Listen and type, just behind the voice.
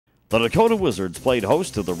The Dakota Wizards played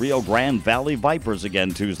host to the Rio Grande Valley Vipers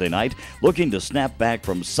again Tuesday night, looking to snap back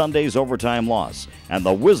from Sunday's overtime loss, and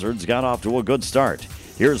the Wizards got off to a good start.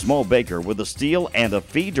 Here's Mo Baker with a steal and a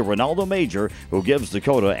feed to Ronaldo Major, who gives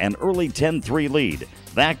Dakota an early 10-3 lead.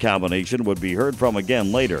 That combination would be heard from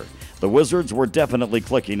again later. The Wizards were definitely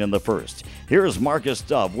clicking in the first. Here's Marcus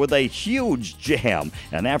Dove with a huge jam,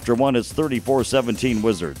 and after one, it's 34-17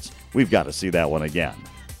 Wizards. We've got to see that one again.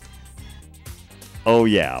 Oh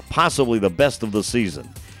yeah, possibly the best of the season.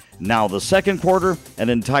 Now the second quarter, an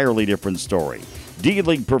entirely different story.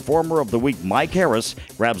 D-League Performer of the Week Mike Harris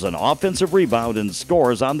grabs an offensive rebound and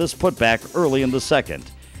scores on this putback early in the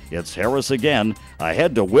second. It's Harris again,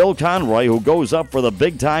 ahead to Will Conroy, who goes up for the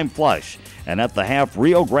big-time flush. And at the half,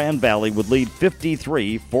 Rio Grande Valley would lead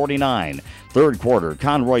 53-49. Third quarter,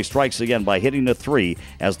 Conroy strikes again by hitting a three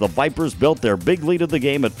as the Vipers built their big lead of the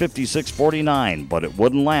game at 56-49, but it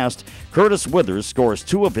wouldn't last. Curtis Withers scores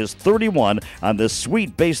 2 of his 31 on this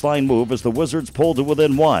sweet baseline move as the Wizards pulled to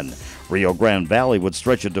within 1. Rio Grande Valley would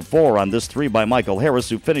stretch it to 4 on this 3 by Michael Harris,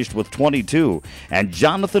 who finished with 22, and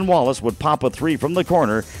Jonathan Wallace would pop a 3 from the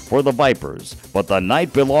corner for the Vipers. But the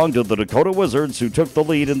night belonged to the Dakota Wizards, who took the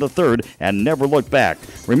lead in the third and never looked back.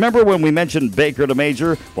 Remember when we mentioned Baker to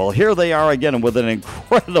Major? Well, here they are again with an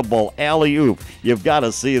incredible alley-oop. You've got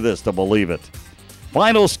to see this to believe it.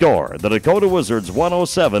 Final score, the Dakota Wizards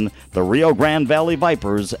 107, the Rio Grande Valley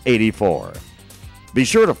Vipers 84. Be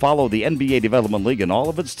sure to follow the NBA Development League and all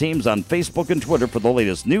of its teams on Facebook and Twitter for the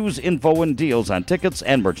latest news, info, and deals on tickets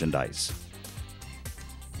and merchandise.